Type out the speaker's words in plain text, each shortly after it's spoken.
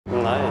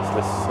nice,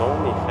 the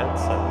Sony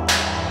headset.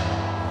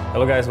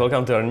 Hello guys,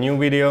 welcome to our new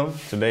video.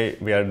 Today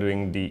we are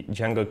doing the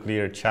Jungle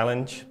Clear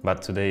challenge,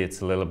 but today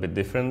it's a little bit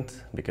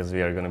different because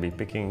we are going to be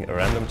picking a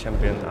random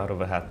champion out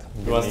of a hat.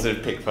 Who wants to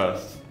pick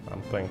first?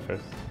 I'm playing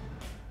first.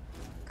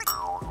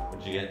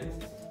 What'd you get?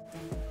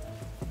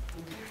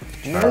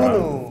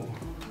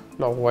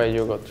 No way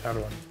you got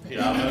Jarvan.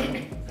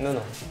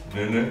 No.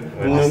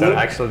 These are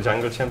actual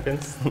jungle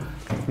champions.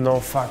 No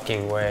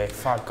fucking way,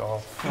 fuck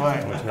off.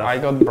 Why? I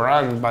got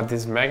Brand, but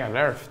it's mega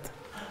nerfed.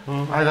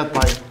 I got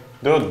mine.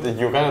 Dude,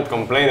 you cannot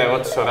complain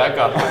about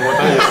Soraka. What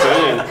are you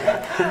saying?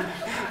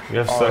 You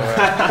have so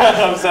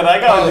I'm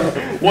Soraka.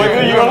 Why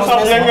do you also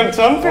have jungle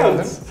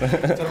champions?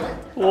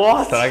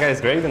 What? Soraka is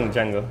great in the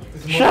jungle.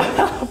 Shut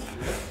up.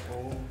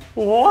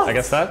 What? I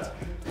can start?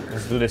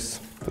 Let's do this.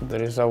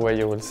 There is no way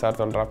you will start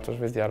on Raptors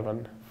with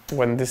Jarvan.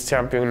 When this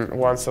champion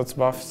one-shots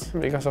buffs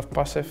because of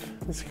passive,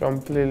 it's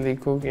completely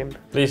cooking.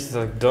 Please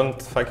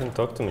don't fucking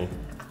talk to me.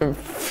 I'm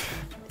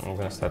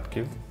gonna start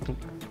Q.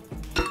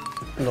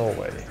 No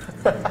way.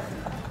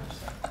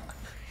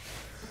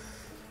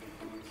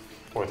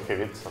 What he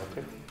did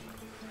something?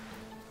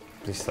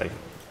 Please, like,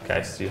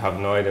 guys, you have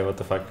no idea what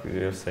the fuck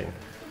you're saying.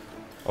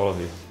 All of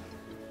you.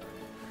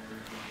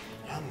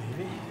 Yeah,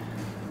 maybe.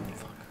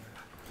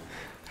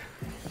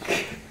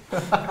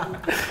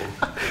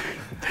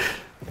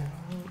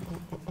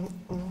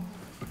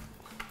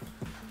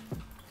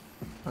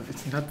 But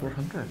it's not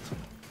 400.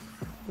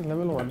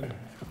 Level 1.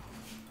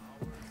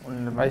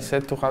 Only level. I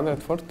said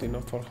 240,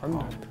 not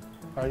 400.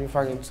 Are you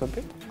fucking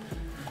stupid?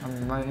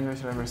 I'm not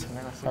English level legacy.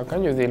 How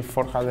can you deal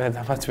 400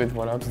 damage with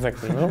one auto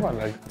attack? No one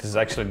like. This is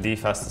actually the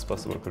fastest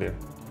possible clear.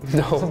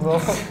 No.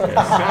 Yes.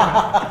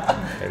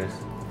 It is.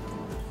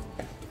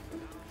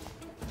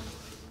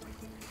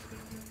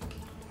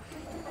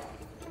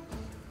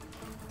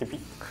 TP.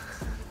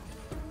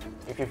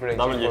 If you break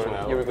W it, for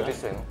now, you will go yeah.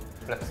 this way, no?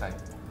 Left side.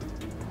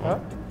 Huh?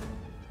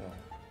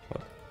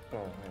 No,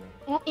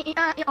 maybe.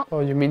 Oh,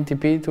 you mean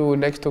TP to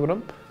next to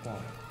Grump?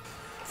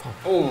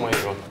 Oh my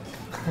god.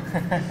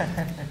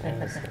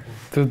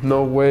 Dude,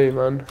 no way,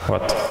 man.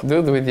 What?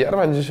 Dude, with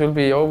Jarvan you should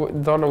be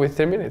done with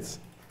 3 minutes.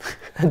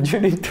 And you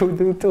need to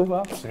do 2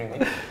 buffs. 3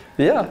 minutes?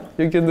 Yeah,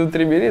 you can do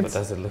 3 But minutes.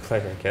 does it look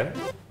like I can?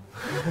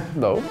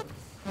 No.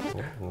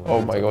 Yeah, no.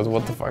 Oh my god,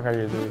 what the fuck are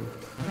you doing?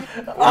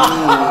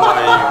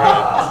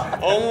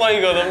 Oh my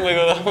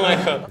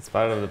god. It's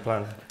part of the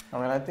plan. I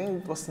mean, I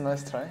think it was a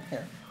nice try.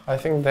 Yeah. I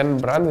think then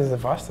Brand is the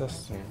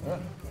fastest. Yeah.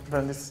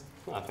 Brand is.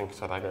 I think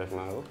Soraka is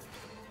now.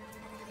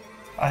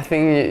 I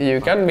think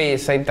you can be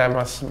same time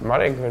as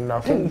Marek with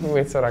nothing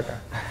with Soraka.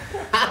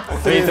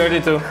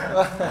 332.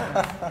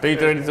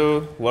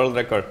 332 world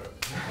record.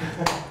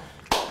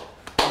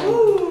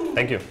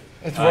 Thank you.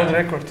 It's world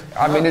record.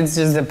 I mean, it's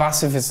just the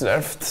passive is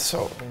nerfed,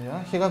 so.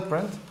 Yeah, he got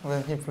Brand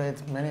when he played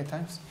many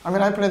times. I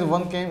mean, I played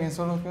one game in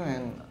solo queue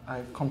and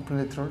I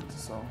completely threw it,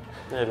 so.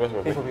 Yeah, it was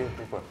good.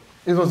 Before.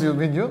 It was you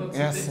with you?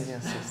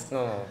 Yes.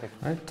 No,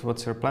 Right,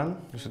 what's your plan?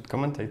 You should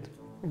commentate.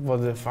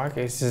 What the fuck?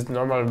 It's just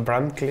normal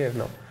Brand clear,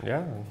 no?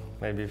 Yeah,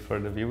 maybe for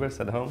the viewers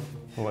at home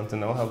who want to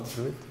know how to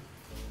do it.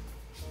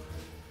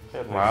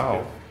 Yeah,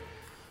 Wow.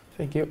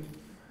 Thank you.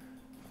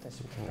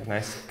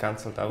 Nice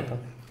cancelled auto.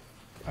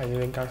 I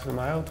didn't cancel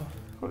my auto.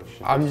 Holy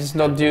shit. I'm just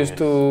not used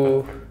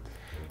to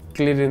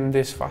clearing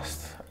this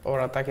fast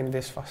or attacking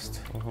this fast.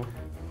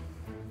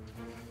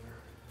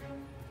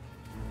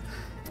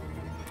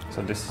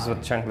 So this is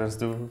what junglers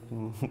do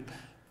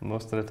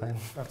most of the time.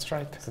 That's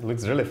right. It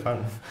looks really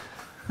fun.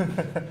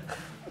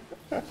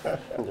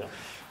 Yeah.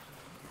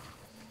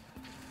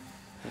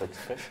 Looks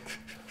good.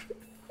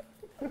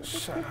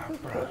 Shut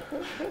up, bro.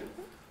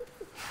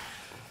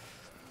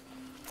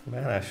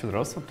 Man, I should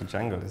roast up the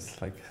jungle.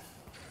 It's like,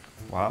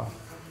 wow.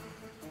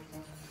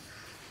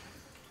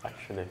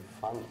 Actually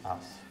fun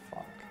as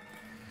fuck.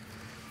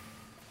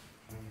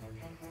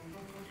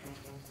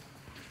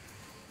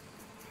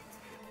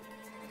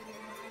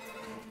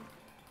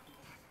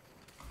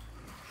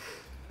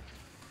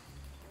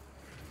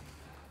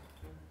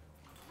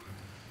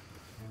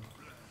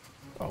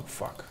 Oh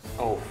fuck.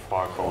 Oh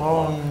fuck.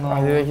 Oh no.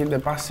 I didn't hit the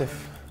passive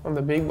on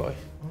the big boy.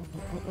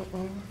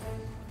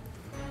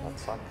 That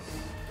sucks.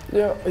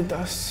 Yeah, it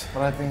does.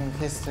 But I think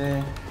he's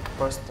the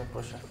first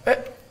pusher.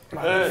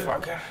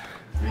 Motherfucker.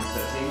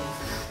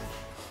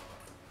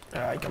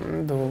 I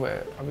can do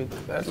a bit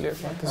earlier,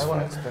 but it's I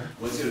won't fine. expect.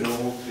 What's your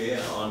normal clear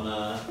on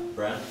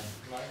Brand?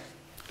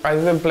 I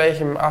didn't play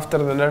him after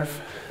the nerf.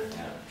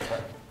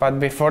 But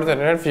before the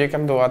nerf, you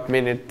can do at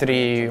minute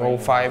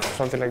 3:05,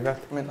 something like that.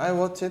 I mean, I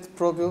watched it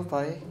pro build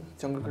by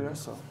Jungle Clear,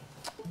 so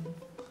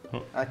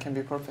I can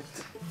be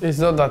perfect. It's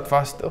not that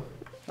fast though.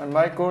 And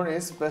my core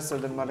is better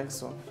than Marek's,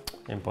 so.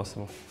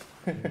 Impossible.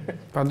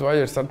 But why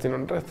you're starting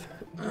on red?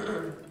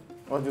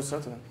 What you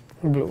started?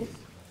 Blue.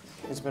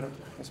 It's better.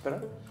 It's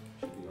better.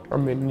 I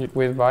mean,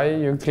 with Vi,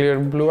 you clear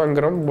blue and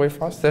Grom way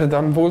faster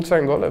than bulls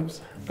and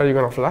golems. Are you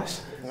gonna flash?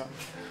 Yeah.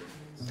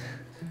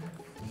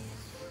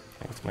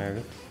 Thanks,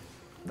 Margaret.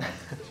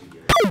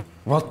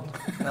 What?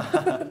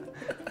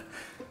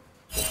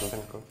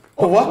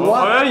 Oh, what?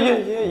 Oh,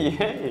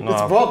 yeah.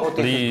 No, broke.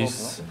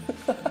 please.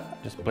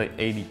 Just play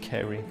AD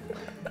carry.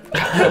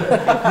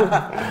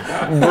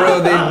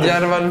 Bro, the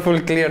German full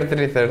clear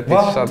 330.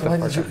 What? Shut the Why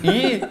fuck did up. you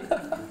eat?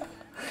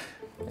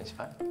 It's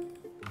fine.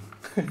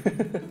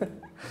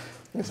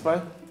 It's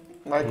fine.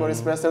 My core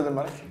is faster than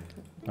Marek.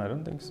 I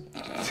don't think so.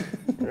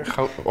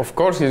 Of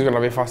course he's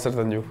gonna be faster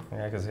than you.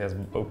 Yeah, because he has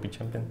OP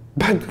champion.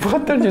 But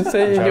what are you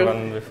saying?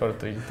 German before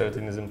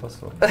 313 is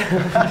impossible.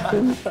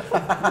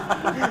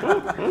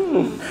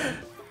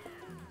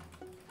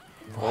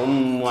 Oh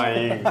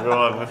my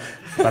god.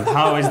 But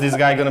how is this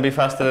guy gonna be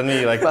faster than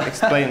me? Like,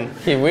 explain.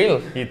 He will.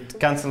 He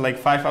cancelled like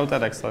 5 auto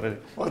attacks already.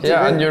 What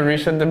Yeah, and you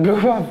reset the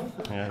blue buff.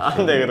 Yeah,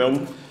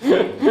 Underground.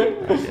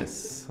 I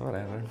guess.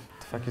 Whatever.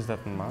 The fuck is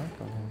that mark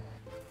on him?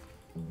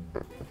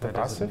 The Why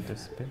does it passive?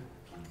 disappear?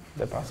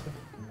 The passive.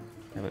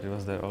 Yeah, but it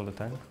was there all the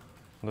time.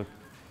 Look.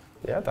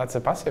 Yeah, that's a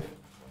passive.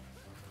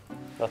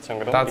 That's some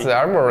That's the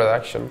armor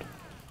reduction.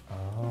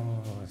 Oh,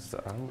 it's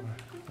the armor.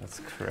 That's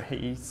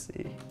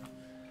crazy.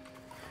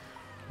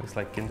 Looks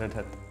like Kindred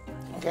head.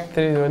 Okay.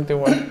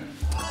 321.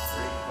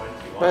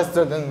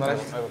 Faster than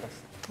Marek.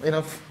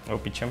 Enough.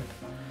 OP champ.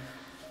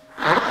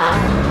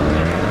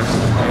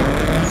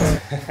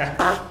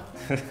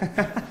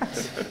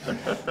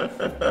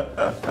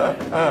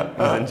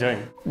 He's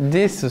enjoying.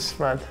 This is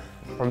mad.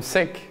 I'm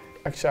sick.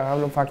 Actually, I have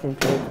no fucking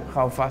clue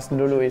how fast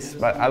Nunu is,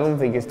 but I don't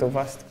think it's too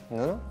fast.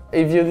 No?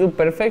 If you do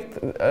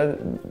perfect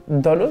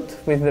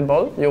donut with the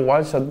ball, you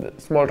one-shot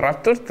small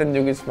raptors, then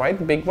you can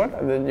smite big one,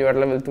 and then you are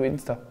level 2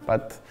 insta.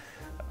 But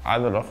I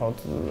don't know how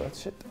to do that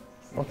shit.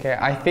 Okay,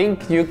 I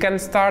think you can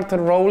start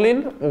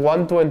rolling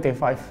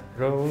 125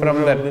 from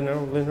there.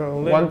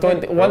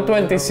 120,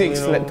 126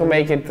 to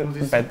make it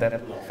better.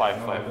 5.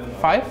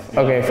 5?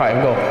 Okay,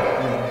 5, go.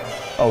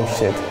 Oh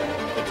shit.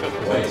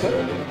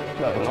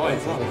 No,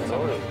 it's not.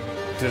 Sorry.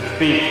 Just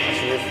beat.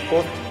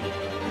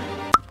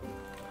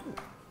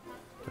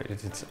 Wait,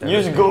 it's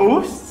Use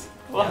ghost?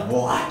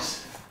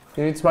 What?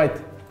 You need smite.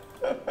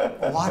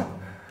 What?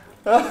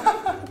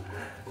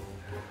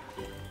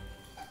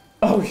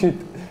 Oh shit.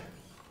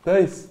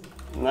 Nice.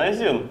 Nice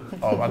one.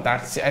 Oh, but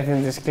that's, I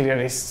think this clear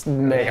is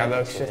mega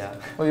dog shit. Yeah.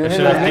 Oh, you You need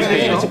should have a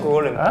TP. It's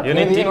cool. Huh? You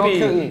need Maybe no TP.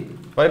 QE.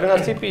 Why don't you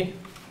have TP?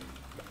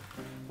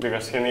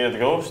 Because he needed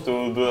ghost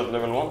to do that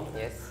level 1.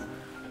 Yes.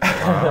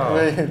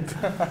 Wait.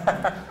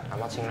 I'm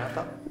watching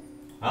Nata.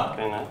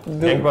 Okay, now.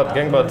 Gangbot,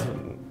 gangbot.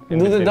 Do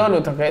the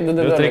donut, okay? Do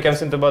the Do 3 donut.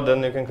 camps into bot,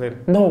 then you can clear.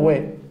 No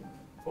way.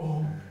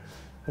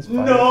 It's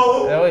fine.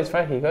 No, it's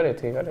fine. He got it.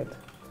 He got it.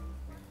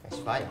 It's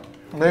fine.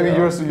 Maybe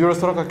your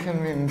Soroka can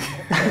win.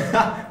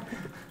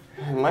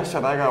 My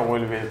Shadaga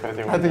will be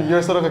pretty I good. think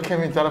your Soroka can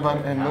win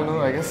Jarvan and Nunu,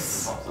 I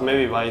guess.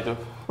 Maybe Vaitu.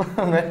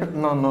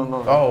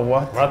 No. Oh,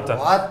 what? What the?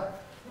 What?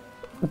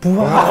 Oh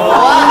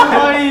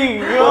my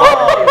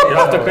god! You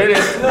have to clear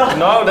it.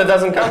 No, that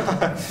doesn't count.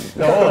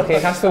 No, he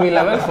has to be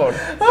level 4.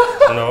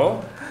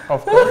 No,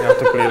 Of course. you have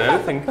to clear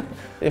everything.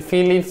 If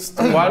he leaves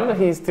 1,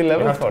 he's still You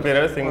level have to 4. clear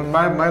everything.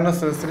 Minus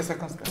 3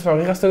 seconds. So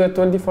he has to get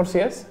 24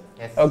 CS?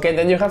 Yes. Okay,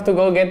 then you have to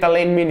go get a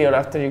lane minion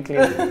after you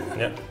clear.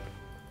 Yeah.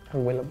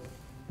 And Willem.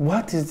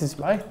 What is this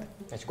smite?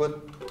 It's good.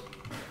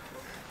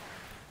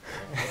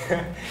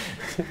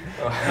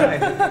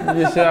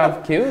 You should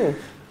have Q.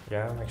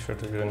 Yeah, make sure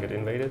to don't get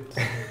invaded.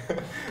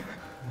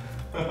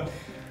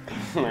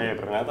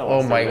 Renata Oh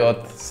was my still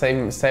god,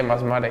 same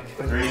as Marek.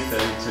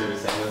 332,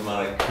 same as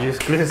Marek. You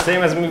clear the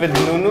same as me with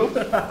Nunu.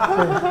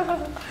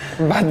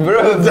 But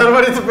bro,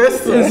 Jarvan is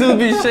best. this will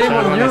be shame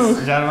on you.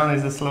 Jarvan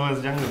is the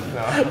slowest jungle.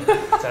 No.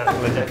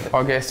 Legit.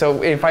 Okay,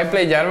 so if I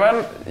play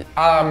Jarvan,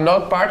 I'm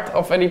not part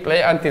of any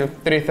play until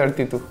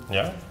 332.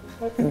 Yeah.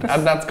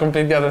 And that's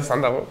completely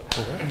understandable.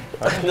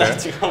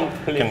 That's You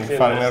completely can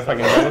find your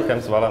fucking jungle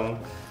camps while I'm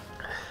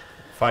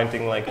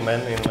fighting like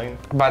men in lane.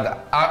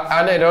 But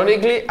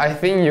unironically, I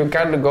think you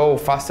can go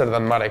faster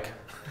than Marek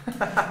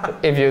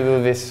if you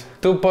do this.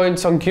 2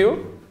 points on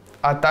Q,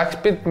 attack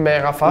speed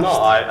mega fast.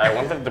 No, I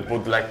wanted to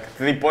put like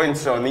 3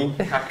 points on E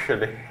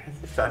actually.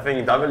 I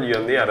think W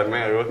and E are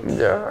mega good.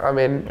 Yeah, I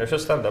mean, You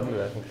should start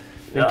W, I think.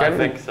 you Yeah, I can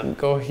think so.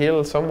 go heal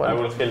I someone.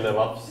 will fill them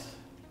up.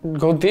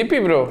 Go TP,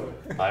 bro.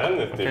 I don't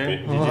need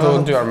TP.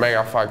 Dude, you are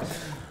mega fucked.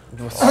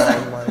 Oh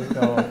my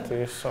god,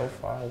 you're so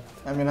fucked.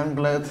 I mean, I'm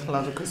glad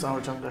Razork is our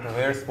jungler.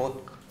 Reverse spot.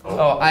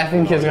 Oh, I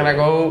think he's gonna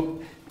go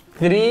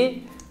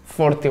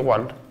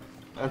 341.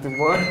 At the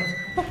board.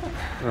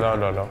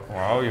 No.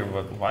 Wow, you're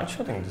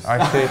one-shotting this.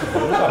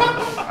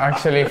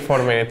 Actually, 4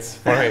 minutes.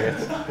 4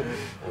 minutes. It's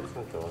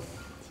not too much.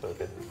 It's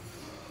okay.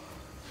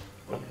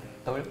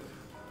 W.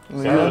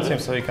 Silence him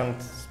so he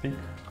can't speak.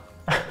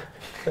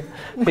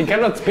 He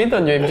cannot spit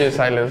on you if you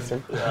silence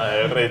him.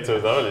 I already to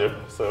W,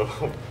 so.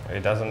 He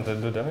doesn't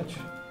do damage?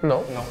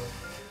 No.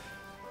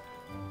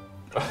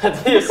 What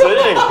are you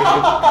saying?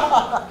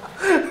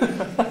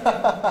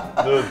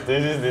 Dude,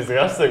 this is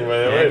disgusting by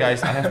the Yeah, way.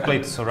 guys, I have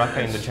played Soraka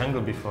in the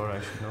jungle before, I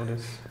should know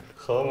this.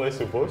 How am I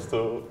supposed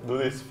to do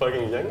this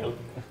fucking jungle?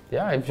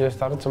 Yeah, if you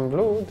start some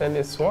blue, then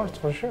it's swords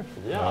for sure.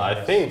 Yeah, I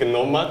think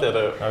no matter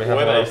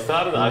where I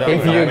start, I think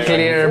If you I'm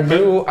clear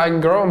blue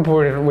and gromp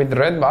with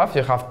red buff,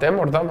 you have 10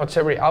 more damage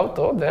every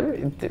auto,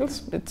 then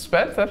it's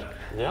better.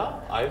 Yeah,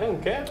 I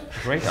don't care.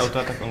 Great auto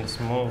attack on the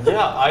small.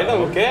 Yeah, I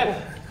don't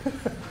care.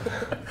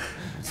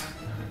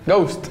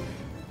 Ghost.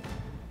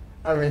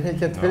 I mean, he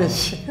can't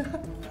finish.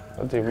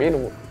 What do you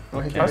mean?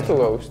 Oh, he He has to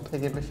ghost. He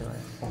can finish,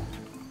 right?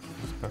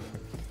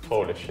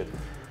 Holy shit.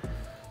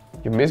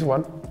 You miss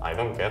one. I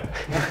don't care.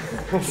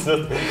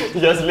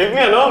 Just leave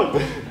me alone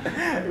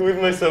with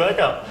my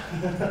Soraka.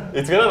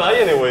 It's gonna die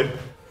anyway.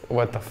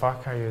 What the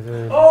fuck are you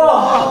doing?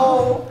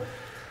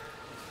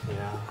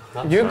 Yeah.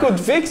 That's You right. could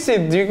fix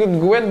it. You could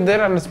go in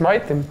there and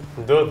smite him.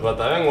 Dude,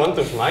 but I don't want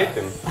to smite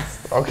him.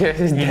 Okay,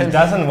 He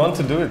doesn't want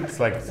to do it. It's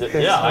like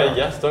Yeah, I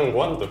just don't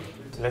want to.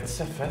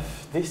 Let's FF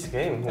this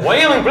game. Why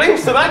am I playing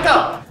Soraka?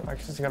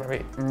 Actually, it's gonna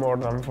be more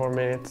than 4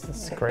 minutes.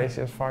 It's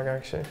crazy as fuck,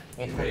 actually.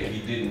 If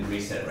you didn't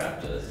reset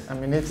Raptors. I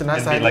mean, it's a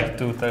nice it'd be idea. like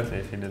 2:30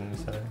 if he didn't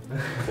say.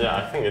 Yeah,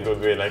 I think it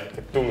would be like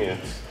 2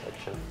 minutes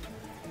actually.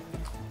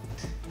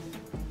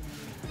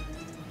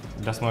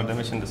 Does more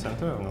damage in the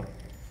center or no?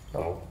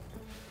 No.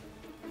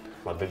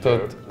 But did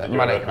Dude, you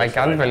Marek, work I with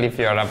can't Soraka? believe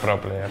you're a pro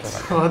player.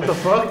 What the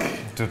fuck?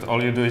 Dude,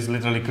 all you do is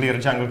literally clear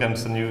jungle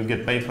camps and you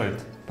get paid for it.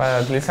 But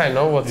at least I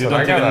know what You don't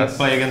Soraka even does.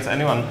 play against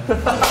anyone. 4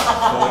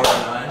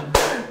 and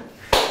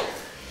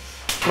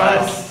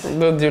 9.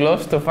 Dude, you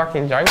lost to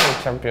fucking jungle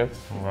champions.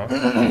 Wow.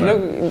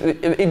 Look,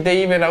 they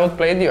even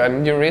outplayed you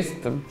and you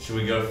risked them. Should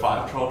we go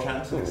 5 troll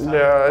champs next time?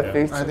 Yeah, I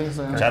think I so. think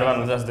so. Yeah. Jarvan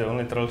was the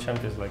only troll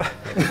champions like.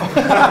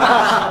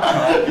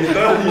 You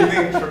don't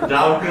think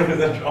Down is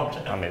a troll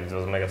champ? I mean, it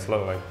was mega slow.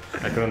 Like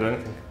I couldn't do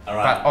anything.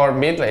 Alright. Or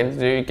mid lane,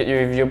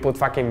 if you put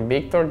fucking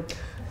Victor,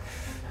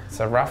 it's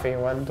a roughy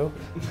one too.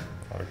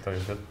 Oh, Victor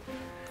is good.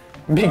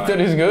 Victor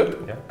is good.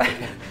 Yeah.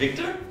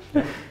 Victor?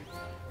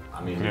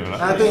 I mean,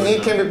 I think he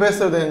can be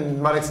better than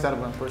Marek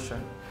Starban for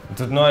sure.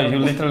 Dude, no, you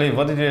literally.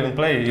 What did you even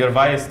play? Your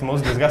Vi is the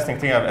most disgusting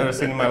thing I've ever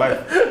seen in my life.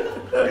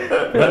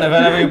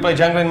 Whenever you play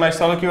jungle in my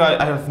solo queue,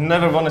 I have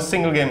never won a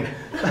single game.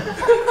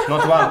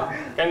 Not one.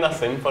 Kinda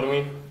same for me.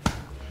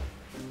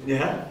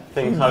 Yeah? I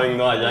think having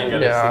no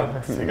jungle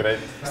Yeah. is great.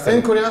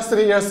 In Korea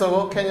 3 years ago,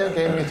 Kenyan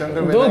gave me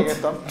jungle when I Dude.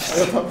 get top.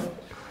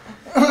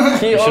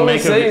 He You should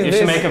always says you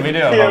should this. make a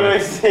video He about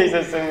always it. says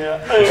the same, yeah.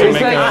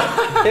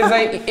 It's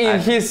like in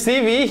his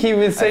CV he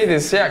will say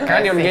this. Yeah,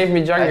 Canyon gave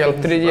me jungle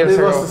 3 years It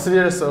ago. was 3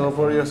 years ago,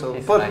 4 years ago.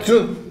 It's But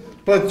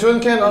fine. June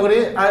can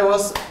agree I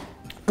was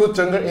good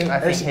jungle in I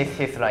think LC.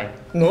 he's right.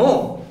 No.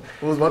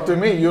 What do you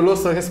mean? You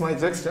lost against my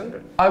Jax jungle.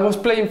 I was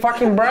playing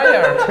fucking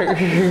Briar.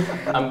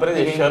 I'm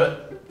pretty sure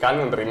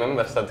Canyon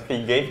remembers that he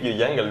gave you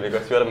jungle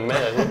because you are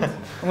mega good.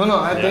 No,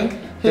 I think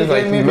he He's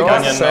like, gave me no,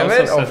 because Canyon 7,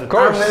 also says of it.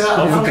 course.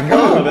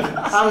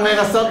 I'm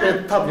mega stuck at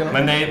top, you know.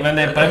 When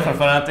they played for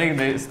FNATIC,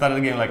 they started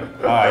the game like,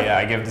 oh yeah,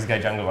 I gave this guy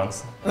jungle once.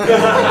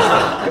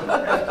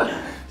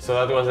 So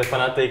that was the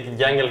FNATIC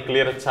Jungle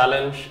Clear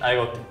challenge. I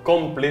got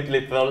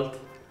completely trolled.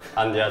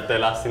 And yeah,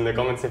 tell us in the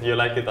comments if you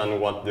like it and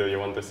what do you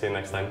want to see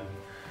next time.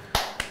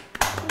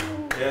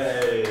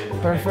 Yay!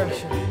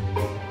 Perfection.